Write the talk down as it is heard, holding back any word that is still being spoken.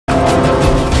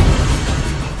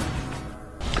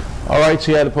All right,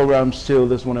 here the program still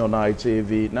this morning on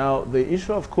ITV. Now, the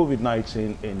issue of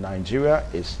COVID-19 in Nigeria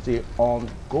is still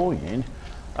ongoing.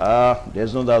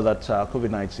 There's no doubt that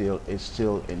COVID-19 is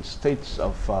still in states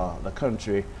of the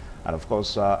country. And of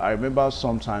course, I remember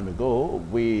some time ago,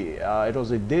 it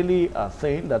was a daily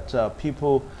thing that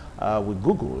people would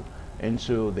Google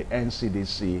into the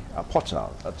NCDC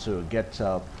portal to get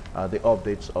the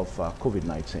updates of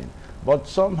COVID-19. But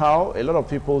somehow, a lot of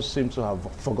people seem to have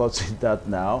forgotten that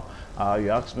now.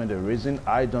 You asked me the reason,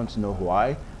 I don't know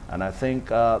why. And I think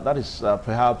that is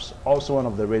perhaps also one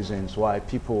of the reasons why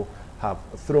people have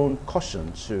thrown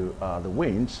caution to the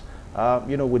winds,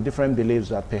 with different beliefs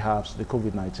that perhaps the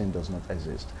COVID-19 does not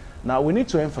exist. Now, we need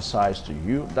to emphasize to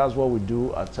you, that's what we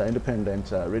do at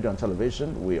Independent Radio and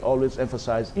Television. We always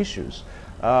emphasize issues.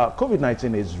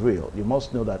 COVID-19 is real. You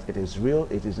must know that it is real.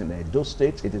 It is in Edo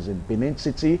State. It is in Benin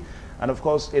City. And of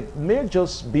course, it may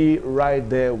just be right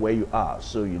there where you are.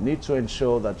 So you need to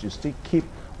ensure that you still keep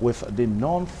with the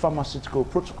non-pharmaceutical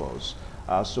protocols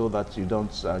so that you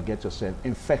don't get yourself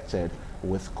infected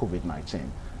with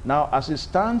COVID-19. Now, as it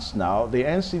stands now, the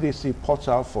NCDC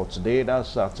portal for today,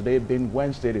 that's today being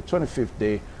Wednesday, the 25th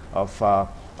day of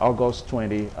August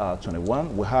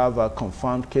 2021, we have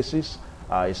confirmed cases.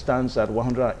 It stands at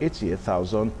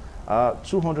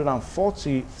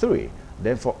 188,243.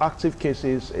 Then for active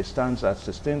cases, it stands at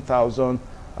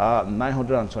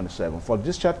 16,927. For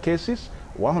discharge cases,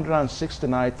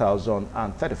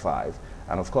 169,035.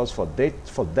 And of course, for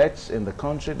deaths in the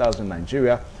country, that's in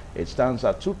Nigeria, it stands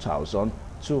at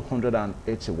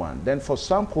 2,281. Then for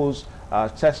samples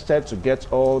tested to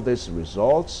get all these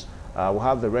results, we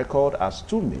have the record as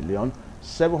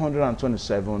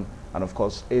 2,727,000. And of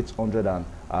course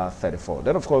 834.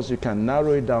 Then of course you can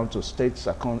narrow it down to states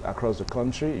across the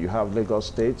country. You have Lagos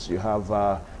State, you have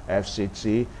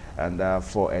FCT, and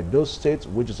for Edo State,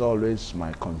 which is always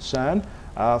my concern,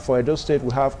 for Edo State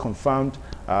we have confirmed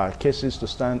cases to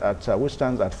stand at which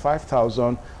stands at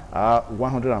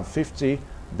 5,150.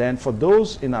 Then for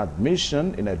those in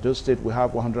admission in Edo State we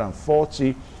have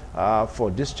 140.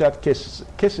 For discharge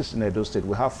cases in Edo State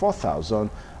we have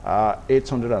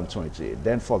 4,820.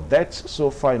 Then for deaths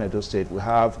so far in Edo State, we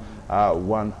have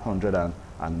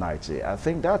 190. I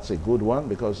think that's a good one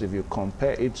because if you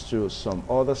compare it to some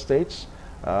other states,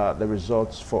 the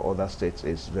results for other states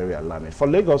is very alarming. For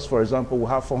Lagos, for example, we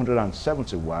have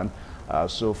 471.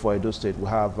 So for Edo State, we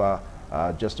have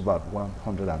just about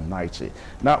 190.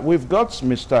 Now, we've got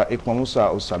Mr. Ikwamusa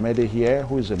Osamede here,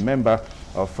 who is a member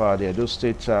of the Edo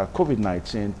State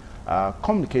COVID-19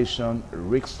 Communication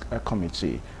Risk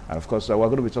Committee. And of course, we're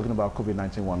going to be talking about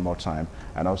COVID-19 one more time,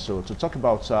 and also to talk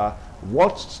about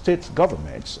what state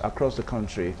governments across the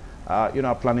country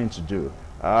are planning to do.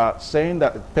 Saying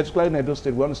that, particularly in Edo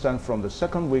State, we understand from the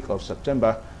second week of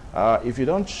September, if you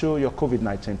don't show your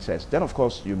COVID-19 test, then of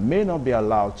course you may not be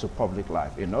allowed to public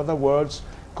life. In other words,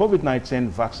 COVID-19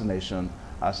 vaccination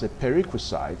as a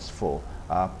prerequisite for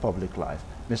public life.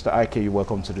 Mr. Ike, you're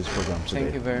welcome to this program today.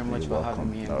 Thank you very much for having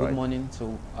me, and good morning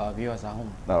to viewers at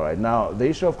home. All right. Now, the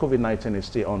issue of COVID-19 is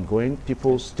still ongoing.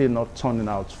 People still not turning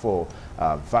out for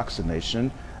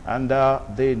vaccination. And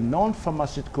the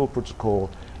non-pharmaceutical protocol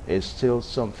is still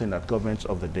something that government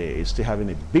of the day is still having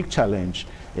a big challenge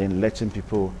in letting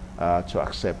people to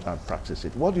accept and practice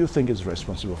it. What do you think is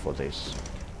responsible for this?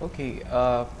 Okay.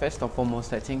 First and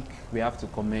foremost, I think we have to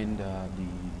commend the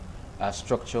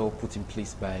structure put in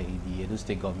place by the Edo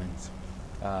State government,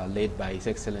 led by His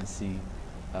Excellency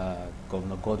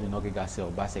Governor Godwin Ogegase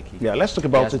Obaseki. Yeah, let's talk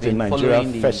about it in Nigeria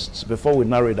first before we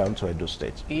narrow it down to Edo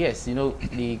State. Yes,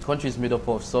 the country is made up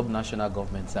of sub-national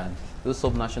governments, and those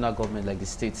sub-national governments, like the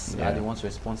states, are the ones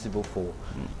responsible for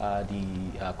the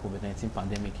COVID-19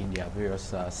 pandemic in their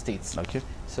various states. Okay.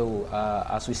 So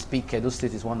as we speak, Edo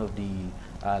State is one of the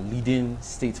leading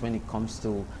states when it comes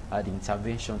to the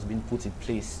interventions being put in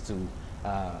place to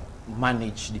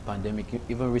manage the pandemic.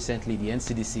 Even recently, the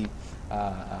NCDC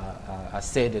has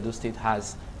said that Edo State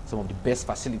has some of the best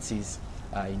facilities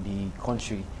in the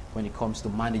country when it comes to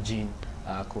managing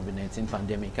COVID-19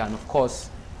 pandemic. And of course,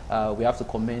 we have to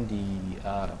commend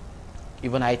the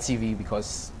even ITV,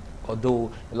 because although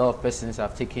a lot of persons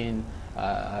have taken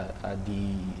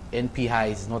the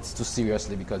NPIs not too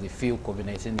seriously because they feel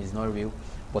COVID-19 is not real,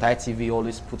 but ITV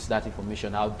always puts that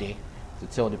information out there to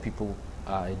tell the people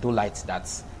do light that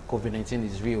COVID-19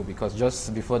 is real, because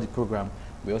just before the program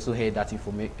we also heard that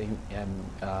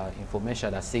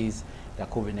information that says that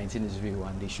COVID-19 is real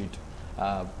and they should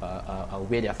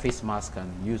wear their face mask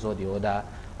and use all the other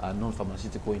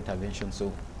non-pharmaceutical interventions.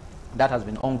 So that has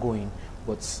been ongoing,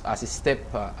 but as a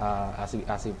step, as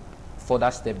a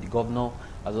further step, the governor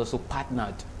has also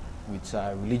partnered with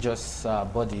religious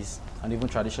bodies and even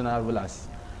traditional rulers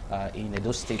in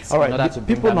those states. All right, in order to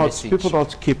bring people that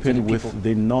not keeping the with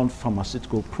the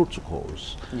non-pharmaceutical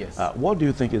protocols. Yes. What do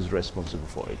you think is responsible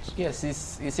for it? Yes,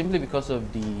 it's simply because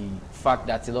of the fact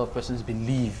that a lot of persons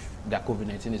believe that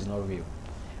COVID-19 is not real.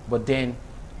 But then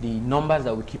the numbers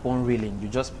that we keep on reeling, you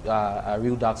just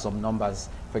reeled out some numbers.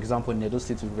 For example, in Edo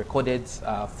State, we recorded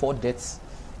 4 deaths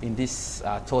in this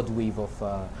third wave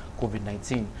of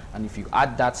COVID-19. And if you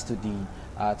add that to the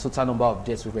total number of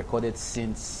deaths we recorded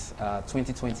since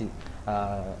 2020,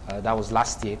 that was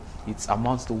last year, it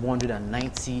amounts to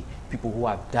 190 people who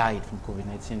have died from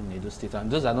COVID-19 in Edo State. And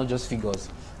those are not just figures,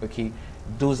 okay?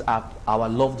 Those are our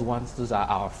loved ones, those are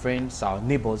our friends, our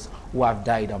neighbors who have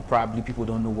died, and probably people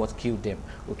don't know what killed them.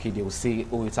 Okay, they will say,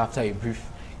 oh, it's after a brief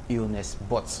illness,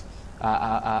 but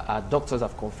our doctors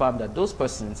have confirmed that those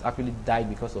persons actually died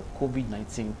because of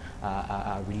COVID-19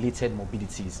 related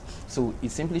morbidities. So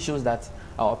it simply shows that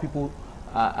our people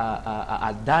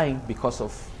are dying because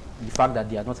of the fact that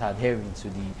they are not adhering to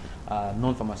the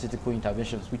non-pharmaceutical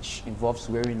interventions, which involves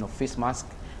wearing a face mask,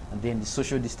 and then the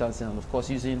social distancing, and of course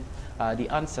using the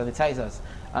hand sanitizers.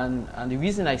 And the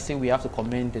reason I say we have to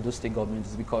commend the state government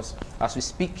is because as we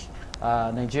speak,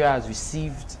 Nigeria has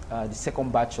received the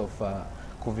second batch of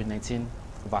COVID-19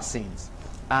 vaccines,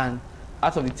 and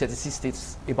out of the 36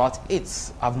 states, about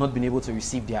 8 have not been able to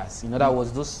receive theirs. In other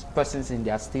words, those persons in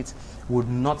their states would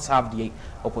not have the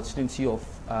opportunity of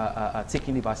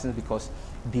taking the vaccines because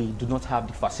they do not have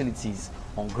the facilities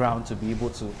on ground to be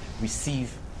able to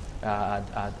receive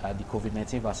the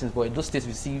COVID-19 vaccines. But those states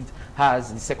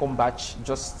has the second batch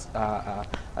just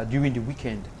during the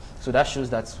weekend. So that shows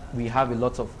that we have a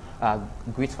lot of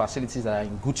great facilities that are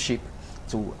in good shape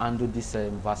to handle these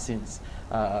vaccines.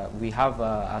 We have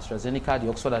AstraZeneca, the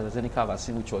Oxford AstraZeneca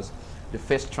vaccine, which was the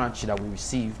first tranche that we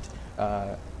received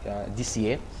this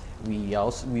year. We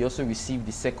also received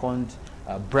the second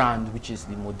brand, which is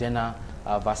the Moderna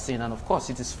vaccine, and of course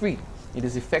it is free, it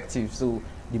is effective. So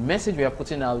the message we are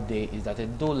putting out there is that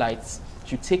Edo-lites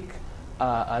should take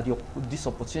this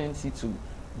opportunity to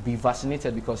be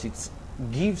vaccinated because it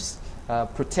gives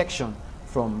protection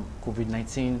from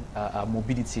COVID-19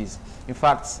 morbidities. In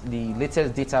fact, the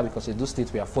latest data, because in those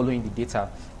states we are following the data,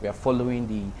 we are following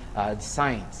the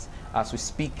science. As we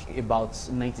speak, about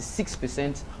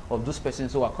 96% of those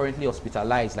persons who are currently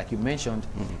hospitalized, like you mentioned,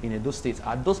 in those states,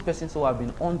 are those persons who have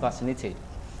been unvaccinated,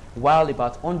 while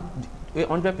about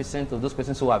 100% of those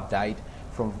persons who have died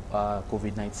from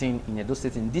COVID-19 in Edo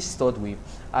State in this third wave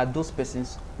are those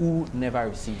persons who never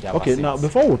received their vaccines. Now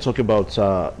before we talk about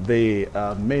the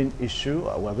main issue,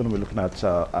 we're going to be looking at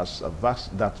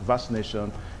that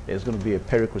vaccination is going to be a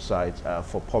prerequisite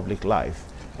for public life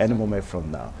any moment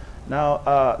from now.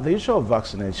 Now, the issue of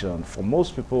vaccination for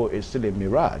most people is still a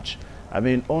mirage. I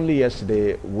mean, only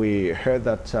yesterday we heard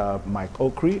that Mike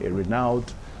Okri, a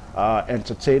renowned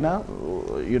entertainer,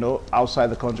 you know, outside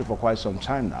the country for quite some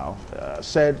time now,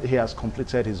 said he has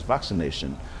completed his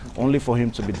vaccination, only for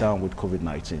him to be down with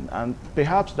COVID-19. And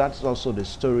perhaps that's also the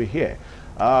story here.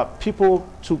 People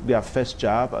took their first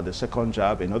jab, the second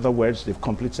jab. In other words, they've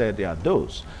completed their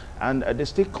dose, and they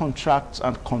still contract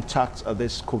and contact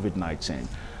this COVID-19.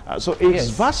 So it's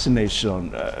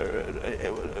vaccination.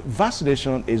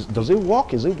 Vaccination does it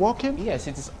work? Is it working? Yes,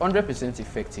 it is 100%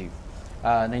 effective.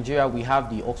 Nigeria, we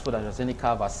have the Oxford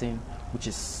AstraZeneca vaccine, which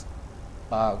is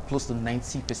close to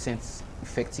 90%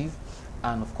 effective,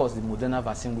 and of course the Moderna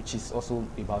vaccine, which is also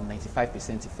about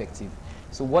 95% effective.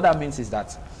 So what that means is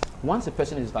that once a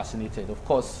person is vaccinated, of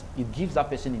course, it gives that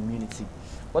person immunity.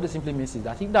 What it simply means is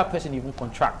that if that person even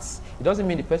contracts, it doesn't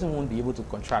mean the person won't be able to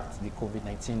contract the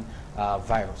COVID-19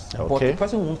 virus. Okay. But the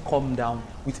person won't come down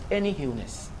with any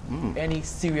illness, any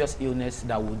serious illness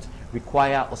that would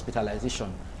require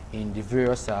hospitalization in the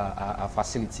various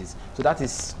facilities. So that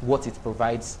is what it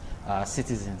provides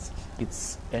citizens.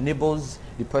 It enables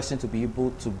the person to be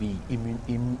able to be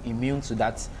immune to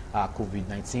that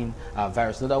COVID-19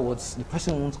 virus. In other words, the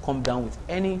person won't come down with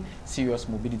any serious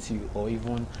morbidity or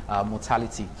even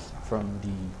mortality from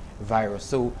the virus.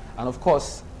 So, and of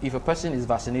course, if a person is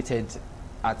vaccinated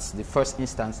at the first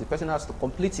instance, the person has to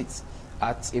complete it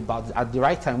at the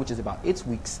right time, which is about 8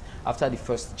 weeks after the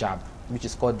first jab, which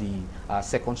is called the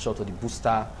second shot or the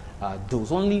booster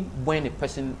dose. Only when a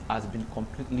person has been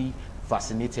completely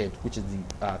vaccinated, which is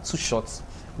the 2 shots,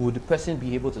 would the person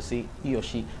be able to say he or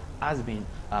she has been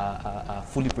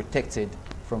fully protected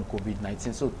from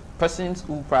COVID-19. So persons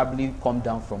who probably come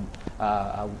down from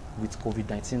with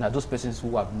COVID-19 are those persons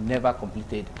who have never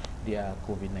completed their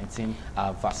COVID-19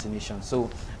 vaccination. So,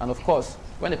 and of course,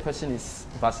 when a person is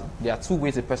vaccinated, there are 2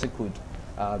 ways a person could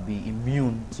be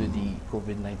immune to the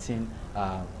COVID-19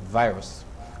 virus.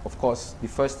 Of course, the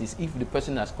first is if the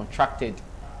person has contracted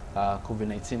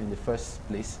COVID-19 in the first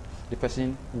place, the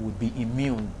person would be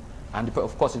immune. And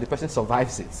of course, if the person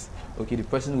survives it, okay, the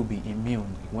person will be immune.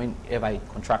 Whenever he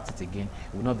contracts it again,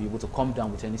 he will not be able to come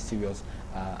down with any serious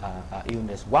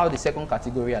illness. While the second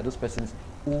category are those persons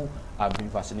who have been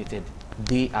vaccinated,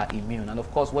 they are immune. And of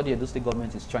course, what the Edo State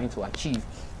government is trying to achieve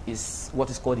is what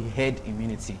is called the herd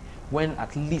immunity, when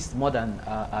at least more than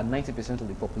 90% of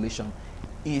the population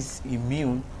is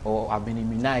immune or have been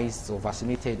immunized or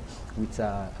vaccinated with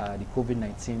the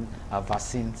COVID-19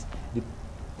 vaccines. The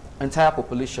entire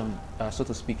population, so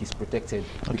to speak, is protected,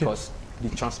 because the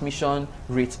transmission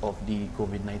rate of the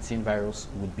COVID-19 virus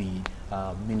would be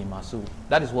minimal. So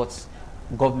that is what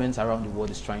governments around the world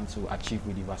is trying to achieve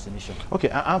with the vaccination. Okay,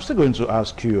 I'm still going to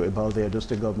ask you about the Edo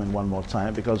State government one more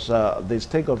time, because the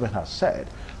state government has said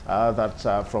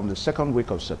that from the second week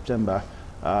of September,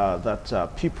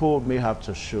 that people may have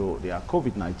to show their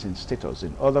COVID-19 status.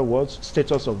 In other words,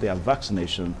 status of their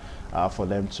vaccination for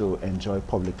them to enjoy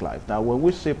public life. Now, when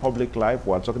we say public life,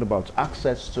 we're talking about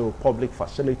access to public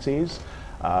facilities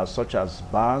such as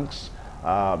banks,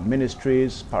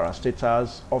 ministries,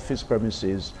 parastatals, office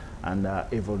premises, and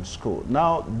even school.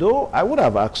 Now, though I would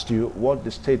have asked you what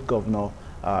the state governor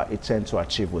intends to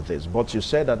achieve with this, but you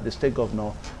said that the state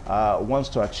governor wants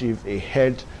to achieve a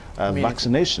herd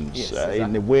vaccinations, yes, exactly,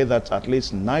 in a way that at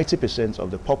least 90%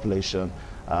 of the population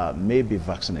may be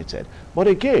vaccinated. But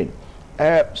again,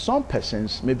 some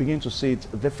persons may begin to see it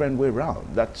a different way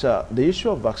around, that the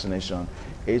issue of vaccination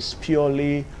is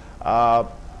purely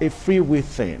a free will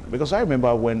thing. Because I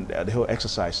remember when the whole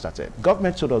exercise started,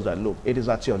 government told us that, look, it is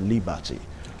at your liberty.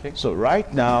 Okay. So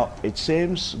right now, it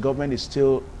seems government is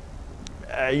still,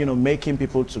 making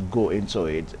people to go into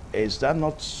it. Is that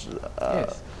not?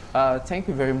 Yes. Thank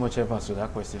you very much, Evans, for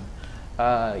that question.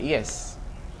 Yes.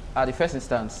 At the first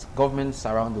instance, governments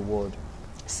around the world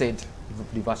said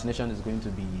the vaccination is going to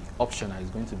be optional, it's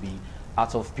going to be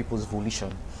out of people's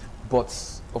volition.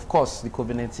 But of course, the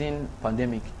COVID-19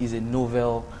 pandemic is a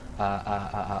novel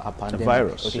pandemic.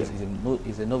 Virus. Okay,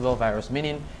 it's a novel virus,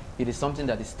 meaning it is something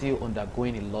that is still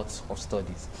undergoing a lot of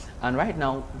studies. And right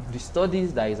now, the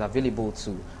studies that is available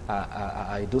to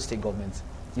those state governments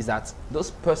is that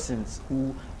those persons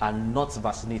who are not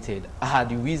vaccinated are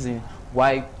the reason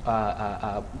why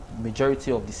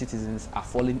majority of the citizens are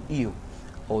falling ill,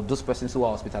 or those persons who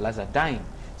are hospitalized are dying.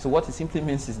 So what it simply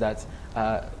means is that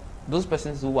those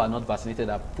persons who are not vaccinated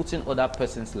are putting other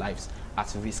persons' lives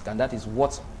at risk, and that is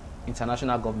what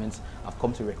international governments have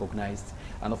come to recognize.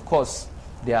 And of course,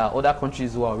 there are other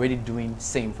countries who are already doing the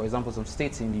same. For example, some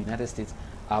states in the United States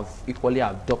have equally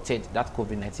adopted that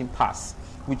COVID-19 pass,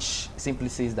 which simply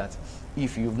says that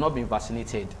if you've not been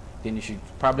vaccinated, then you should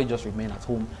probably just remain at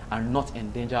home and not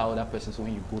endanger other persons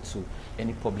when you go to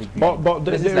any public viewing. But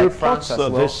the like report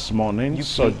this morning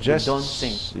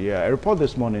suggests, a report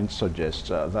this morning suggests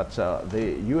that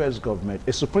the U.S. government,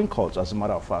 a Supreme Court, as a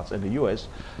matter of fact, in the U.S.,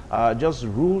 just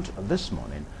ruled this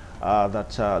morning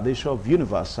that the issue of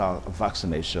universal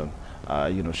vaccination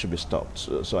should be stopped.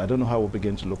 So I don't know how we'll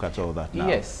begin to look at all that now.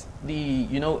 Yes,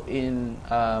 when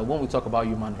we talk about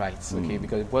human rights, okay,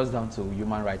 because it boils down to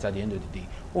human rights at the end of the day.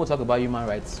 When we talk about human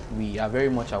rights, we are very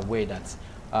much aware that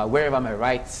wherever my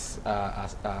rights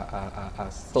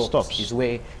stops is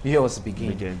where yours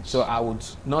begins. So I would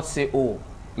not say, oh,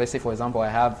 let's say, for example, I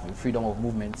have freedom of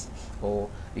movement, or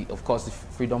of course the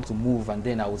freedom to move, and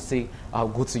then I would say I'll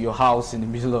go to your house in the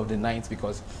middle of the night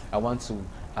because I want to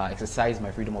exercise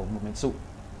my freedom of movement. So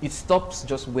it stops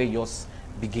just where yours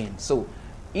begins. So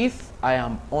if I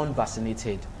am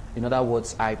unvaccinated, in other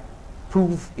words, I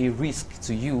prove a risk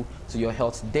to you, to your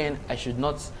health, then I should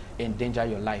not endanger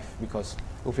your life, because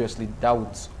obviously that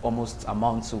would almost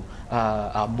amount to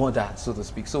a murder, so to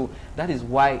speak. So that is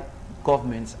why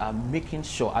governments are making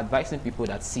sure, advising people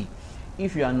that, see,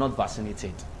 if you are not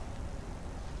vaccinated,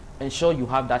 ensure you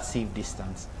have that safe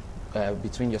distance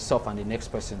between yourself and the next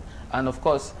person. And of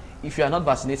course, if you are not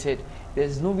vaccinated,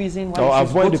 there's no reason why you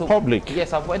should avoid the public.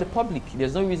 Yes, avoid the public.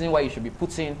 There's no reason why you should be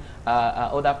putting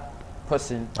other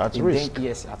person at risk.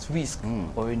 Yes, at risk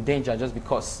or in danger just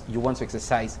because you want to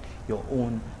exercise your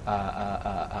own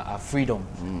freedom.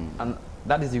 And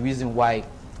that is the reason why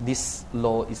this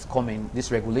law is coming,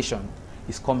 this regulation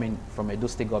is coming from Edo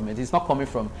State government. It's not coming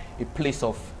from a place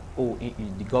of,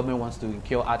 the government wants to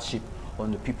incur hardship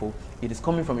on the people. It is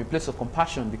coming from a place of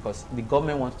compassion, because the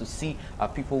government wants to see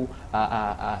people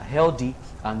healthy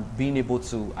and being able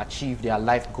to achieve their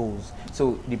life goals.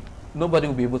 So the nobody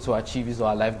will be able to achieve his or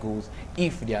her life goals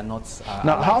if they are not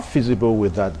now, alive. how feasible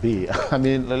would that be? I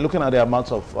mean, looking at the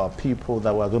amount of people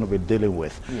that we're going to be dealing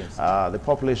with, yes. The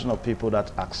population of people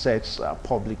that access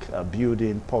public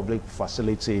building, public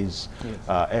facilities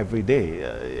yes. every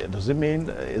day, does it mean,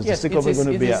 is yes, the state government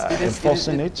going to be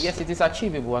enforcing it? Yes, it is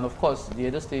achievable. And of course, the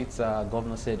Edo State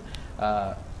governor said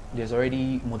there's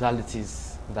already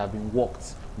modalities that have been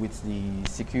worked with the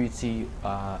security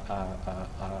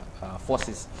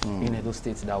forces in Edo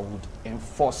State that would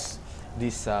enforce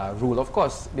this rule. Of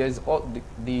course, there's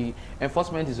the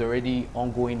enforcement is already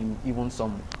ongoing in even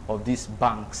some of these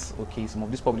banks, okay, some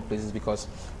of these public places, because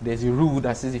there's a rule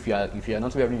that says if you are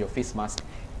not wearing your face mask,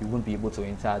 you won't be able to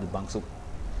enter the bank. So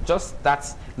just that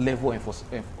level of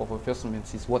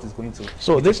enforcement is what is going to.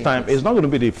 So this time, it's not going to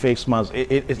be the face mask.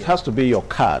 It yes. has to be your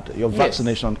card, your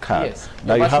vaccination card, yes.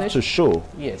 that you have to show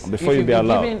before you be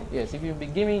allowed. Yes, if you'll be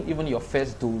giving even your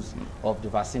first dose of the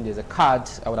vaccine, there's a card.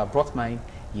 I would have brought mine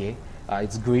here.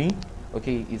 It's green.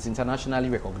 Okay, it's internationally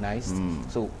recognized.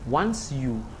 So once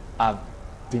you have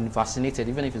been vaccinated,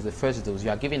 even if it's the first dose, you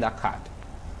are given that card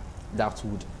that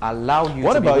would allow you.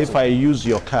 What about if I use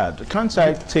your card? Can't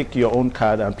I take your own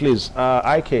card and please,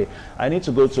 IK, I need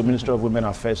to go to Ministry of Women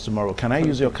Affairs tomorrow. Can I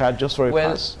use your card just for a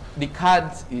pass? The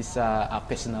card is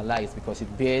personalized because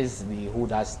it bears the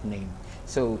holder's name.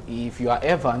 So if you are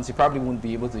Evans, you probably won't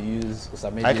be able to use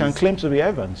Osameji's. I can claim to be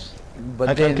Evans. But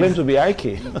I can claim to be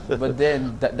IK. But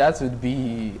then that would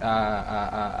be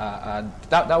that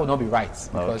would not be right,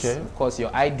 because of course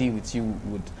your ID with you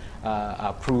would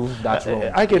prove that wrong.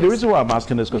 Okay, the reason why I'm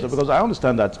asking this question, because I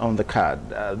understand that on the card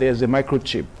there's a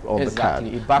microchip on the card.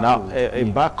 A barcode. Now a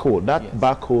barcode, that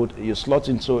barcode you slot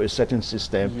into a certain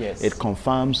system, it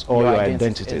confirms all your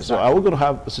identity. Exactly. So are we going to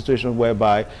have a situation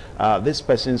whereby these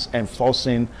persons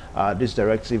enforcing this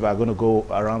directive are going to go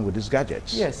around with these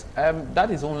gadgets? Yes, that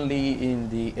is only in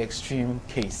the extreme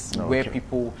case where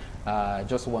people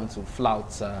just want to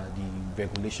flout the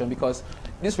regulation, because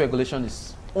this regulation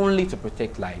is only to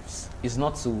protect lives. It's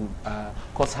not to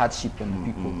cause hardship on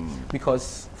people.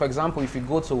 Because, for example, if you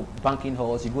go to banking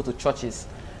halls, you go to churches,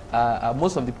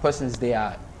 most of the persons there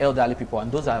are elderly people,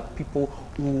 and those are people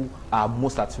who are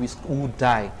most at risk, who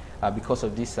die because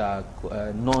of this the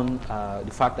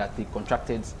fact that they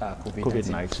contracted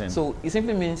COVID-19. So it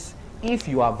simply means if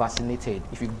you are vaccinated,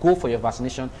 if you go for your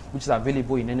vaccination, which is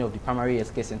available in any of the primary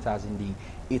healthcare centers in the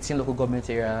 18 local government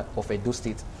area of Edo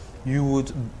State, you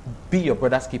would be your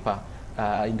brother's keeper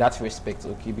in that respect,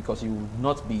 okay, because you would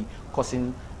not be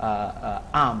causing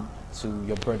harm to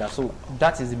your brother. So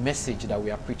that is the message that we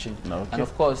are preaching. And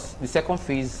of course, the second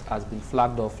phase has been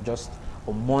flagged off just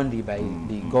on Monday by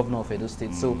the governor of Edo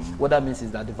State. So what that means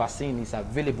is that the vaccine is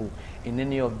available in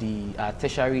any of the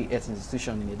tertiary health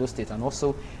institutions in Edo State, and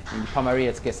also in the primary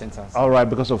health care centers. All right,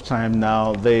 because of time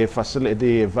now, the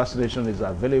vaccination is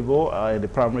available in the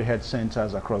primary health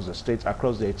centers across the state,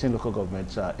 across the 18 local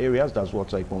government areas. That's what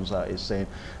Iponsa is saying.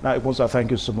 Now, Iponsa, thank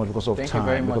you so much because of time. Thank you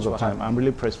very much for time. I'm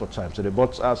really pressed for time today.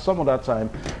 But some of that time,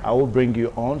 I will bring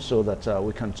you on so that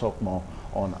we can talk more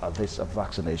on this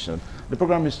vaccination. The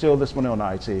program is still this morning on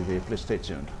ITV. Please stay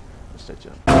tuned. Stay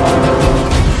tuned.